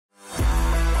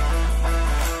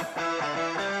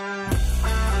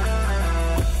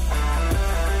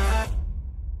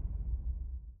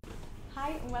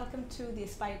to the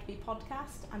Aspire to Be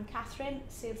podcast. I'm Catherine,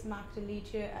 Sales and Marketing Lead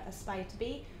here at Aspire to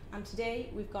Be, and today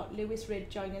we've got Lewis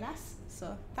Ridd joining us.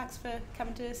 So thanks for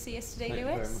coming to see us today,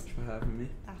 Lewis. Thank you very much for having me.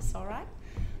 That's all right.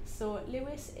 So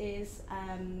Lewis is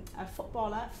a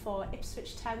footballer for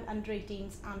Ipswich Town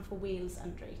under-18s and for Wales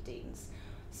under-18s.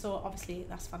 So obviously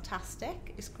that's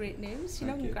fantastic. It's great news.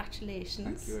 Thank you.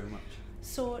 Congratulations. Thank you very much.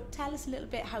 So tell us a little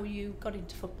bit how you got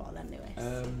into football then,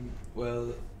 Lewis.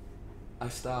 Well, I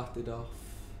started off,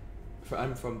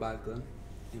 I'm from Baglan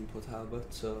in Port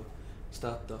Talbot, so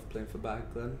started off playing for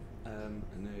Baglan at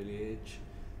an early age,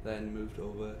 then moved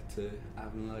over to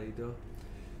Avon Lido,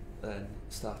 then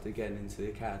started getting into the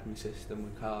academy system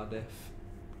with Cardiff.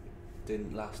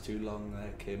 Didn't last too long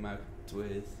there, came out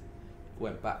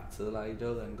went back to the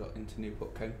Lido, then got into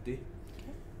Newport County.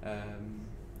 Okay.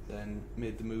 Then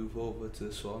made the move over to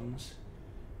the Swans,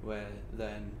 where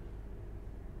then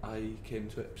I came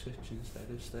to Ipswich instead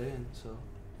of staying. So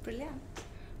Brilliant.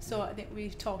 So I think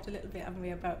we've talked a little bit, haven't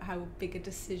we, about how big a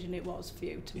decision it was for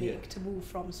you to make to move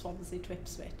from Swansea to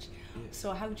Ipswich. Yeah.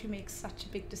 So how did you make such a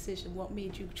big decision? What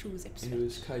made you choose Ipswich? It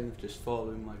was kind of just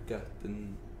following my gut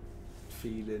and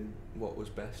feeling what was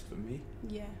best for me.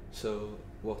 Yeah. So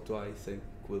what do I think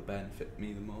will benefit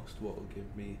me the most? What will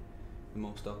give me the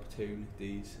most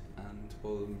opportunities and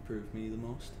what will improve me the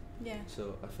most? Yeah.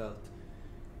 So I felt,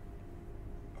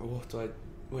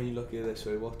 when you look at it this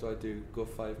way, what do I do? Go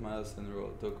 5 miles down the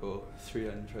road, or go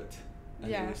 300?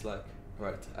 And it was like,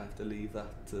 right, I have to leave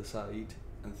that to the side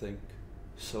and think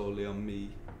solely on me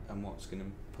and what's going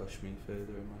to push me further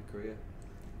in my career.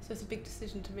 So it's a big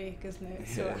decision to make, isn't it?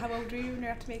 Yeah. So how old were you when you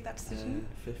had to make that decision?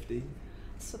 15.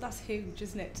 So that's huge,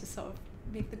 isn't it, to sort of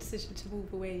make the decision to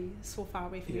move away so far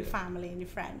away from your family and your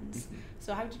friends. Mm-hmm.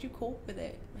 So how did you cope with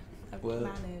it? How did you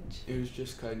manage? It was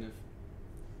just kind of,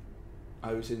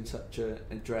 I was in such a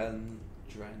adrenaline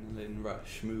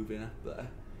rush moving up there.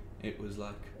 It was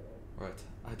like, right,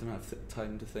 I don't have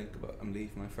time to think about I'm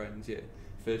leaving my friends yet.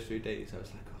 First 3 days I was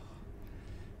like,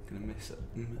 oh, I'm gonna miss it.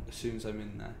 As soon as I'm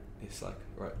in there, it's like,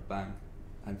 right, bang,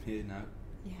 I'm here now.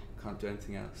 Yeah. Can't do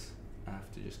anything else. I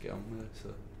have to just get on with it.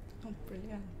 So. Oh,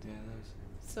 brilliant. Yeah, that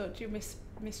was. So do you miss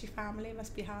your family? It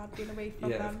must be hard being away from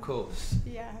them. Yeah, of course.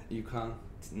 Yeah. You can't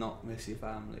not miss your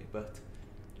family, but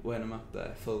when I'm up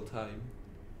there full time,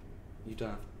 you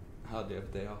don't hardly have a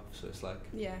day off. So it's like,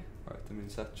 yeah, right, I'm in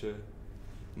such a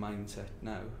mindset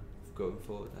now of going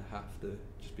forward. I have to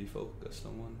just be focused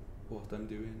on what I'm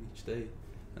doing each day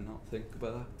and not think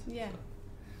about that. Yeah.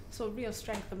 So real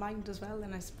strength of mind as well,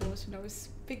 then I suppose, it's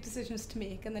big decisions to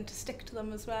make and then to stick to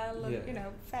them as well, and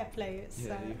fair play. It's,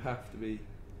 you have to be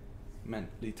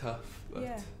mentally tough, but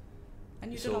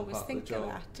and you don't always think of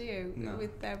that, do you? No.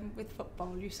 With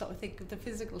football, you sort of think of the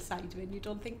physical side of it, and you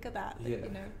don't think of that, Yeah.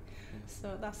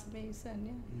 So that's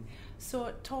amazing,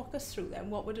 So talk us through then,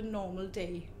 what would a normal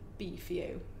day be for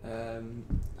you?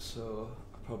 So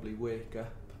I probably wake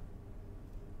up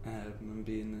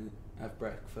and have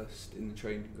breakfast in the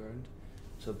training ground.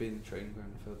 So I'll be in the training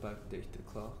ground for about 8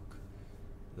 o'clock.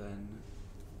 Then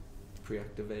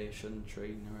pre-activation,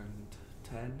 train around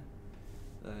 10.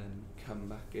 Then come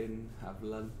back in, have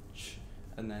lunch,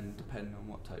 and then depending on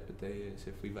what type of day it is,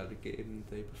 if we've had a game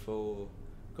the day before,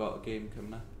 got a game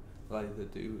coming up, I'll either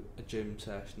do a gym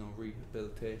session or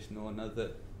rehabilitation or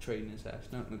another training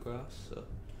session out in the grass. So,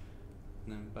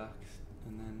 and then back,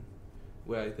 and then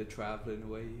we're either travelling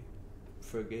away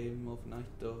for a game overnight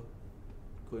or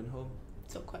going home.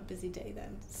 So quite a busy day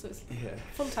then. So it's a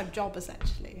full-time job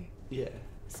essentially. Yeah.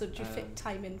 So do you fit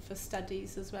time in for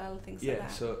studies as well, things like that? Yeah,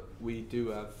 so we do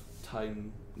have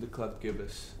time, the club give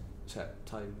us set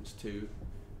times to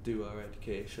do our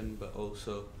education, but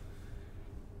also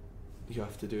you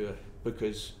have to do it,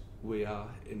 because we are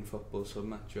in football so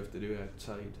much, you have to do it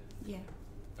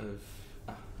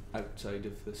outside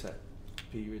of the set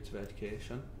periods of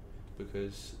education,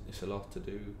 because it's a lot to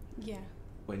do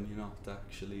when you're not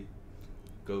actually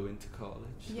going to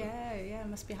college. So. Yeah, it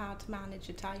must be hard to manage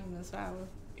your time as well.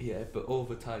 Yeah, but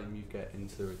over time you get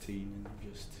into the routine and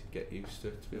you just get used to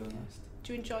it, to be honest.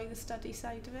 Do you enjoy the study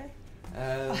side of it?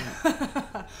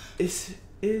 It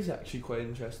is actually quite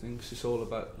interesting, because it's all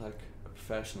about like a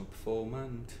professional performer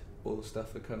and all the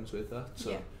stuff that comes with that.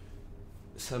 So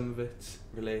some of it's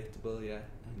relatable, I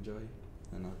enjoy,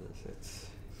 and others it's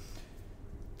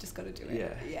just got to do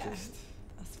it.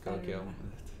 Just got to get on with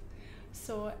it.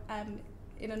 So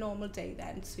in a normal day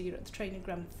then, so you're at the training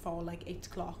ground for like 8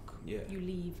 o'clock. Yeah. You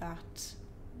leave at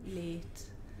late.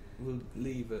 We'll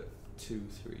leave at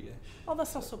 2-3ish. Oh,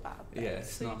 that's not so bad then. Yeah,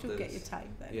 so you do get your time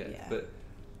then. Yeah, but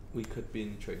we could be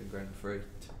in the training ground for 8,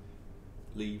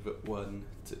 leave at 1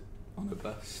 on a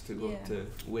bus to go to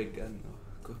Wigan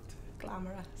or go to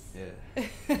Glamorous.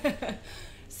 Yeah.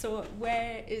 So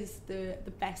where is the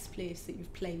best place that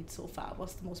you've played so far?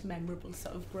 What's the most memorable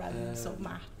sort of ground sort of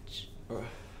match?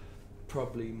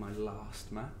 Probably my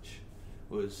last match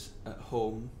was at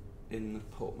home in the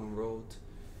Portman Road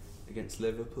against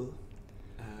Liverpool.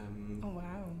 Oh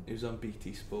wow. It was on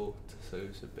BT Sport, so it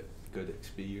was a good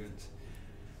experience.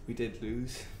 We did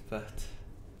lose, but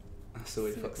that's the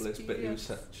way football is. But it was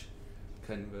such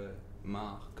kind of a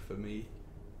mark for me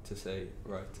to say,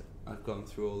 right, I've gone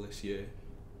through all this year.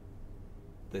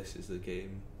 This is the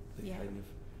game that kind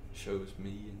of shows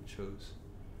me and shows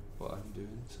what I'm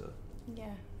doing. So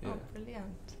yeah. Oh,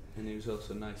 brilliant. And it was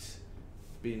also nice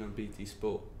being on BT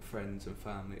Sport, friends and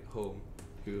family at home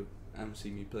who haven't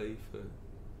seen me play for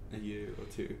a year or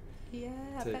two. Yeah,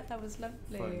 I bet that was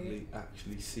lovely. Finally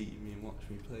actually see me and watch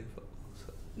me play football.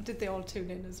 So. Did they all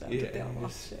tune in as well? Yeah, Did they all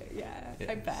watch it? Yeah,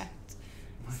 I bet.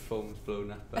 My phone was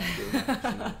blown up after the match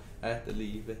and I had to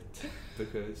leave it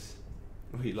because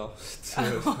we lost. So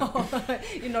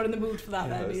you're not in the mood for that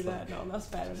then either. Like, no, that's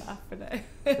fair enough, isn't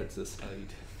it? Puts aside.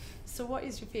 So what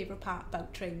is your favourite part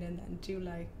about training then? Do you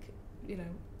like,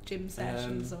 gym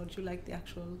sessions or do you like the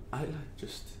actual... I like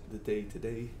just the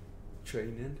day-to-day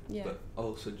training, but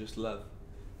also just love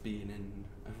being in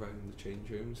around the change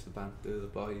rooms, the banter, the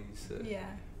boys,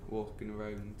 walking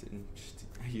around and just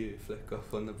you flick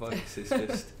off on the bikes. It's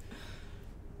just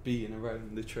being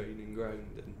around the training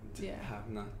ground and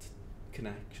having that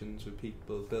connections with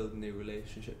people, building new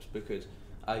relationships, because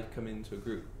I come into a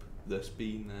group that's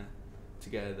been there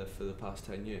together for the past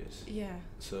 10 years. Yeah.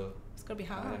 So it's got to be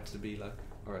hard. I have to be like,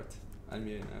 alright, I'm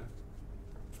here now,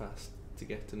 fast to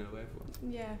get to know everyone.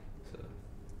 Yeah. So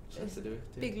just have to do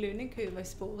it. Big learning curve, I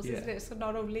suppose, isn't it? So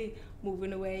not only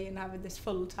moving away and having this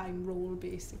full-time role,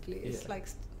 basically, it's like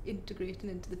integrating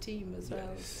into the team as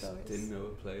well. So didn't know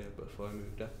a player before I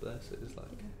moved up there, so it was like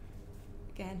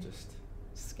again just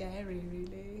scary,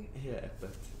 really. Yeah,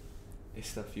 but it's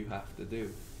stuff you have to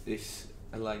do. It's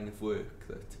a line of work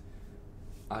that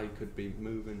I could be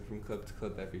moving from club to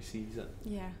club every season.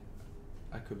 Yeah.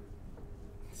 I could,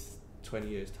 20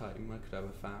 years time, I could have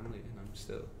a family and I'm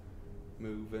still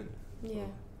moving. Yeah.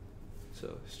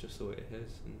 So it's just the way it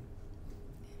is, and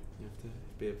you have to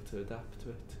be able to adapt to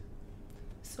it.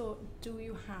 So do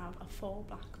you have a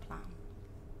fallback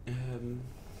plan?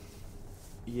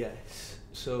 Yes.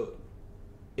 So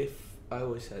I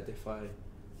always said if I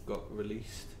got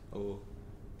released, or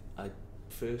I'd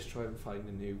first try and find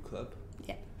a new club.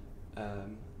 Yeah.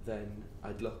 Then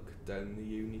I'd look down the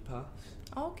uni path.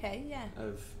 Okay, yeah.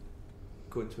 Of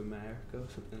going to America or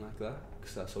something like that,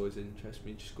 because that's always interested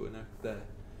me, just going out there,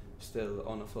 still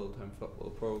on a full-time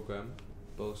football programme,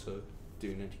 but also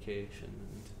doing education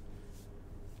and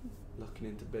looking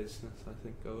into business. I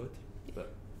think I would.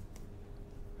 But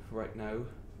right now,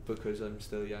 because I'm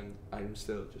still young, I'm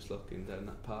still just looking down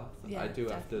that path. I do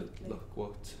have to look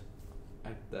what's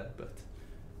out there, but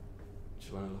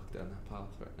just want to look down that path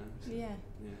right now. So, yeah.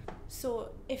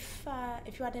 So if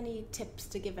you had any tips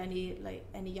to give any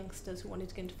youngsters who wanted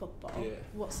to get into football,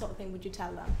 what sort of thing would you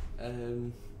tell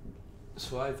them?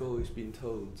 So I've always been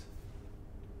told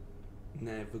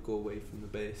never go away from the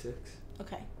basics.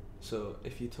 Okay. So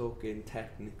if you're talking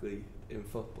technically in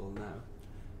football now,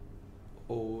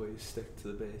 always stick to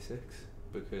the basics,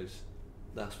 because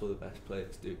that's what the best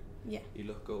players do. Yeah. You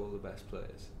look at all the best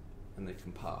players and they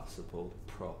can pass the ball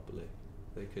properly,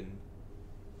 they can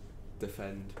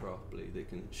defend properly, they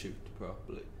can shoot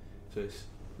properly. So it's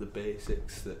the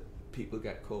basics that people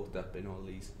get caught up in, all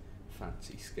these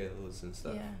fancy skills and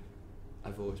stuff. Yeah.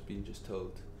 I've always been just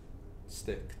told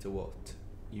stick to what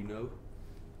you know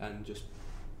and just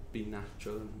be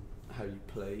natural in how you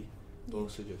play, but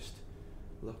also just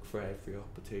look for every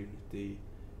opportunity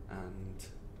and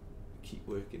keep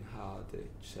working hard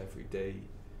just every day,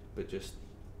 but just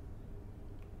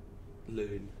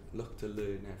look to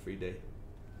learn every day.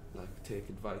 Like, take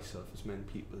advice off as many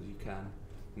people as you can,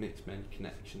 make as many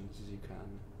connections as you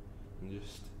can, and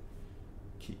just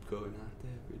keep going at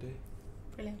it every day.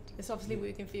 Brilliant. It's obviously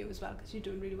working for you as well, because you're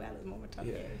doing really well at the moment, aren't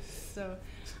you? So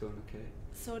it's going okay.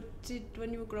 So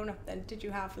when you were growing up then, did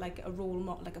you have like a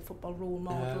football role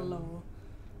model or?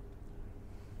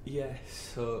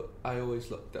 Yes, so I always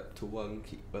looked up to one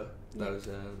keeper. That was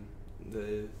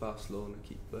the Barcelona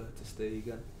keeper, Ter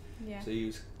Stegen. Yeah. So he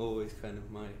was always kind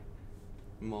of my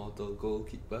model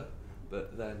goalkeeper.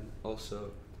 But then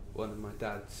also one of my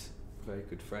dad's very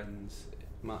good friends,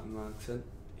 Martin Magson,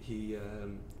 he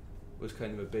was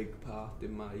kind of a big part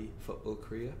in my football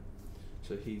career.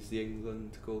 So he's the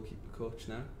England goalkeeper coach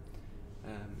now,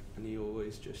 and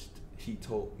he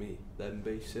taught me them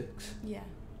basics. Yeah.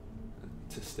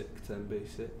 To stick to them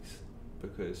basics,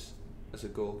 because as a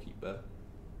goalkeeper,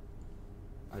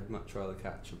 I'd much rather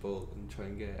catch a ball and try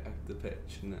and get it out the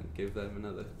pitch and then give them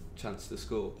another chance to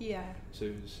score. Yeah. So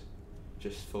it was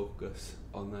just focus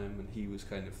on them, and he was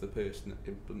kind of the person that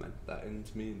implemented that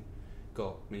into me and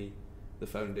got me the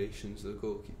foundations of the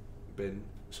goalkeeping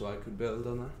so I could build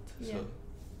on that. Yeah. So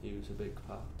he was a big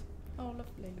part. Oh, lovely.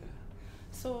 Yeah.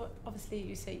 So obviously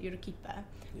you say you're a keeper.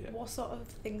 Yeah. What sort of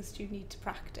things do you need to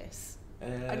practice?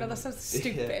 I Um, know that sounds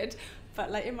stupid,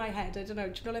 but like in my head, I don't know,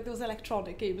 do you know like those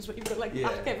electronic games where you've got to like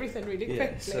back everything really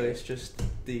quickly? So it's just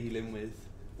dealing with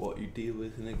what you deal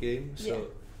with in a game. So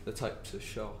the types of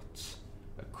shots,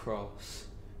 across,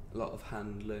 a lot of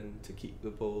handling to keep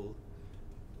the ball,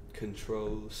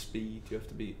 control, speed. You have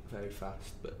to be very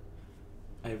fast, but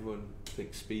everyone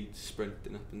thinks speed,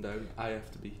 sprinting up and down. I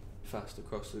have to be fast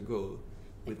across the goal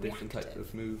with Like different types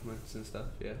of movements and stuff.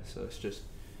 Yeah, so it's just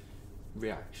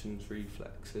reactions,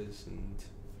 reflexes, and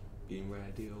being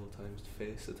ready all times to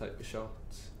face the type of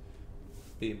shots.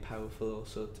 Being powerful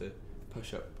also to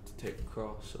push up to take a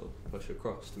cross or push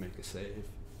across to make a save.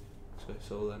 So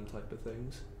it's all them type of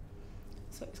things.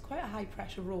 So it's quite a high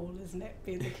pressure role, isn't it?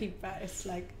 Being the keeper, it's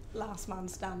like last man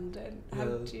standing. How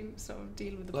Well, do you sort of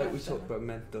deal with the like pressure? we talked about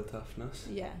mental toughness.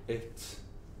 Yeah. It's,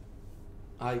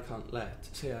 I can't let,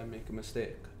 say I make a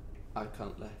mistake, I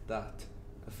can't let that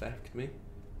affect me,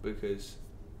 because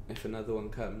if another one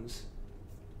comes,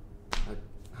 I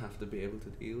have to be able to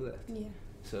deal with it. Yeah.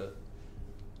 So,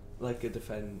 like a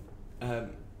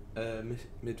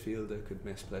midfielder could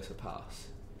misplace a pass.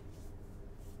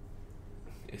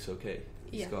 It's okay.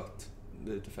 He's got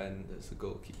the defenders, the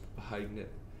goalkeeper behind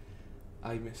it.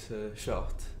 I miss a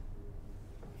shot,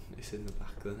 it's in the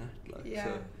back of the net. Like,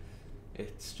 so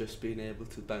it's just being able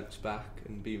to bounce back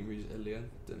and being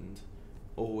resilient and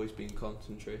always being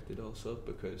concentrated also,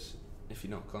 because if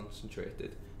you're not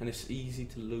concentrated, and it's easy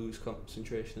to lose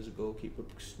concentration as a goalkeeper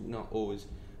because you're not always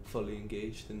fully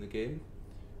engaged in the game,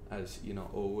 as you're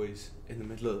not always in the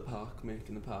middle of the park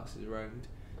making the passes around.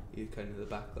 You're kind of the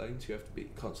back line, so you have to be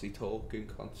constantly talking,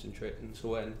 concentrating, so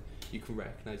when you can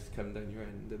recognise it coming down your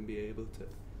end and be able to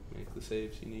make the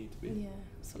saves you need to be. Yeah,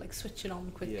 so like switching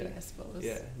on quickly, I suppose.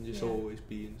 Yeah, and just always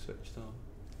being switched on.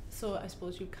 So I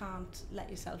suppose you can't let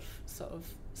yourself sort of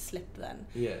slip then.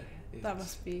 Yeah. That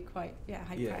must be quite,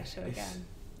 high pressure again.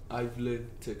 I've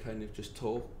learned to kind of just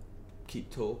keep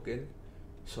talking,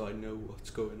 so I know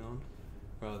what's going on,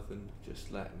 rather than just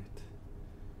letting it,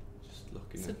 just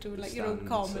looking so at do the like your own stands,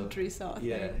 commentary sort of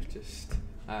yeah, thing. just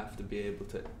I have to be able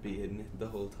to be in it the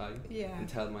whole time. Yeah. And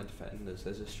tell my defenders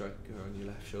there's a striker on your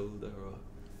left shoulder or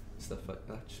stuff like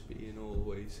that. Just being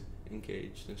always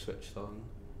engaged and switched on,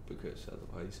 because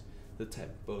otherwise the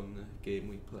tempo and the game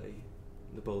we play,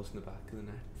 the ball's in the back of the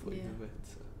net before you know it.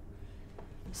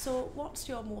 So what's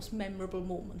your most memorable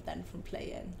moment then from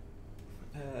playing?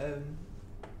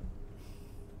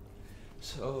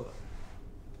 So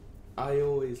I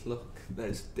always look,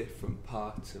 there's different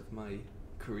parts of my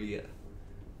career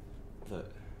that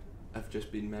have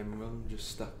just been memorable and just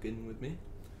stuck in with me.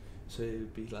 So it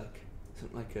would be like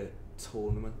something like a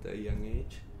tournament at a young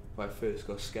age where I first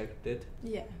got scouted.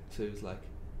 Yeah. So it was like,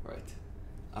 right,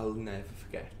 I'll never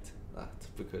forget that,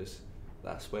 because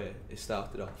that's where it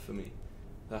started off for me.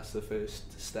 That's the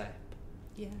first step.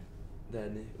 Yeah.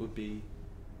 Then it would be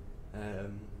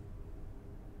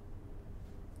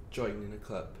joining a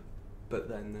club, but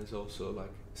then there's also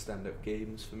like stand-up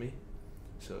games for me.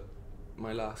 So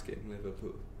my last game in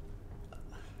Liverpool,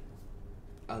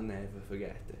 I'll never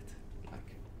forget it.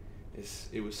 Like,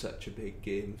 it was such a big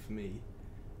game for me,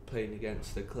 playing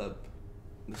against a club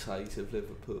the size of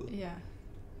Liverpool. Yeah.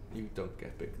 You don't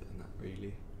get bigger than that,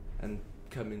 really. And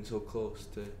coming so close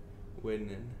to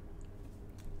winning,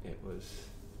 it was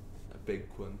a big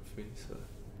one for me. So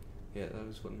yeah, that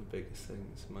was one of the biggest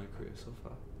things in my career so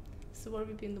far. So what have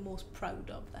you been the most proud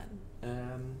of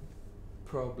then?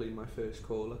 Probably my first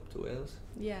call up to Wales.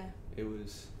 Yeah. It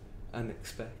was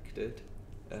unexpected.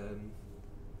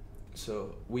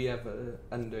 So we have a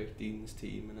under 18s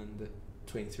team and under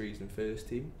 23s and first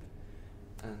team,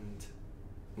 and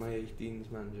my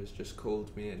 18s manager's just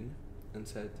called me in and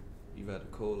said, "You've had a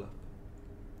call up."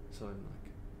 So I'm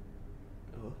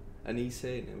like, "Oh," and he's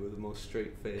saying it with the most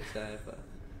straight face ever,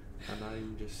 and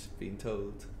I'm just being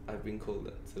told I've been called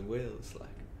up to Wales, like.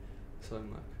 So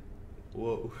I'm like,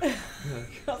 whoa.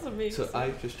 Like, that's amazing. so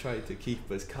I've just tried to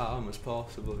keep as calm as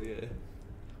possible, yeah.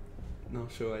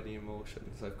 Not show any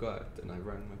emotions. I've got out and I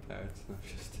rang my parents and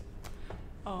I've just...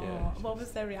 What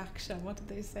was their reaction? What did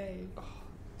they say?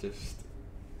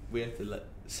 We had to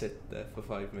sit there for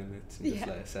 5 minutes and just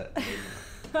let it settle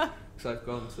in. So I've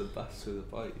gone to the bus with the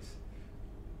boys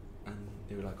and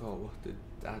they were like, oh, what did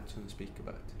Dad want to speak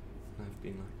about? And I've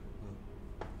been like, well,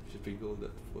 I've just been called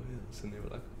up for Wales, and they were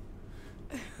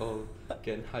like, all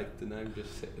getting hyped, and I'm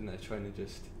just sitting there trying to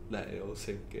just let it all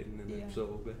sink in and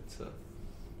absorb it. So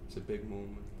it's a big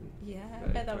moment. Yeah, I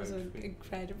bet that was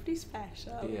incredibly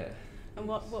special. Yeah. And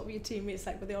what were your teammates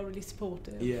like? Were they all really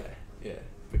supportive? Yeah,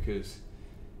 because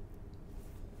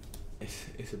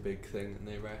it's a big thing, and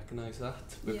they recognise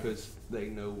that because they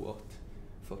know what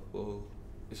football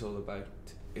is all about.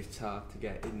 It's hard to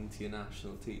get into your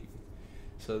national team,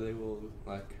 so they were all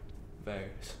like very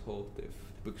supportive,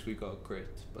 because we've got a great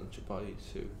bunch of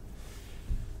boys who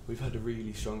we've had a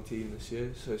really strong team this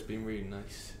year. So it's been really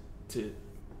nice to,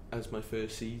 as my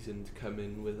first season, to come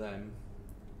in with them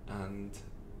and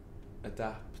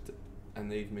adapt,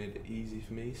 and they've made it easy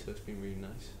for me, so it's been really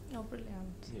nice. Oh,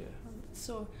 brilliant. Yeah.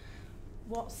 So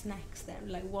what's next then?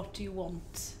 Like, what do you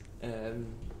want?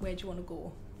 Where do you want to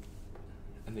go?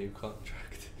 A new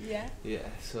contract. Yeah? Yeah,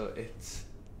 so it's,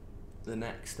 the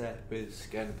next step is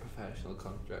getting a professional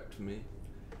contract for me,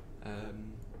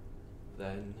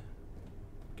 then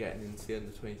getting into the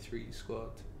under-23 squad,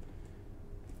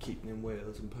 keeping in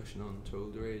Wales and pushing on to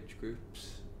older age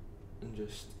groups, and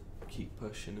just keep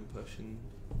pushing and pushing,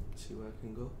 see where I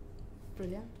can go.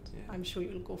 Brilliant. Yeah. I'm sure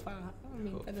you'll go far. I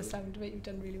mean, Hopefully. by the sound of it, you've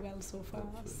done really well so far.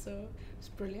 Hopefully. So it's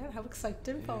brilliant. How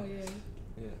exciting for you.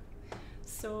 Yeah.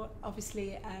 So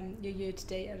obviously you're here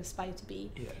today at Aspire to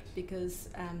Be, Yes. because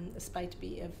Aspire to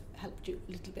Be have helped you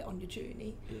a little bit on your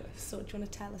journey. Yes. So do you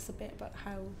want to tell us a bit about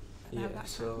how that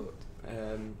so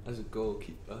as a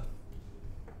goalkeeper,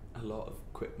 a lot of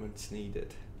equipment's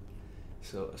needed.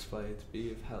 So Aspire to Be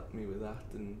have helped me with that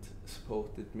and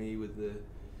supported me with the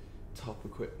top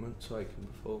equipment so I can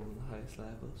perform on the highest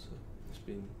level. So it's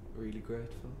been really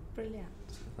grateful. Brilliant.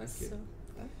 So thank you. So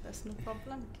that's no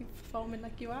problem. Keep performing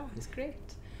like you are. It's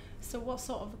great. So what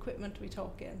sort of equipment are we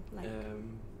talking? Like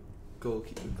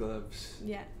goalkeeper gloves,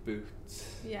 yeah,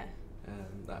 boots, yeah,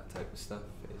 that type of stuff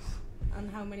is.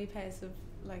 And how many pairs of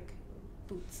like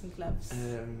boots and gloves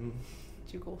do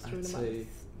you go through I'd in a say month?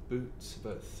 boots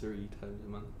about 3 times a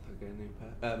month I get a new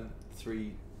pair.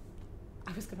 3.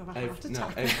 I was going to have a heart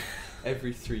attack. No,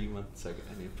 every 3 months I get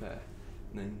a new pair.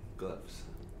 And then gloves,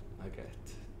 I get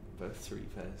about 3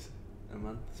 pairs a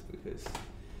month, because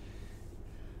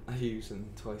I use them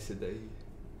twice a day.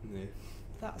 And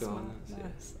That's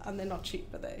madness. And they're not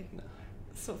cheap, are they? No.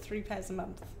 So 3 pairs a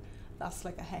month, that's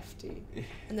like a hefty.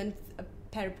 And then a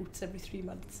pair of boots every 3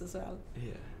 months as well.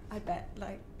 Yeah. I bet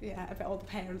all the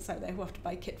parents out there who have to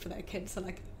buy kit for their kids are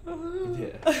like,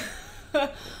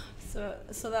 Yeah.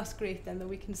 So that's great then, that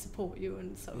we can support you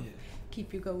and sort of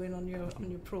keep you going on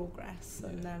your progress.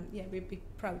 And we'd be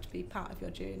proud to be part of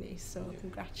your journey. So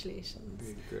congratulations.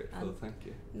 Really grateful, thank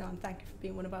you. No, and thank you for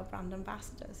being one of our brand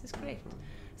ambassadors. It's great.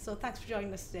 So thanks for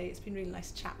joining us today. It's been really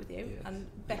nice to chat with you, and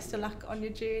best of luck on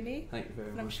your journey. Thank you very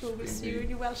much. And I'm sure we'll see you in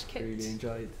your Welsh kit. Really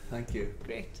enjoyed. Thank you.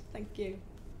 Great. Thank you.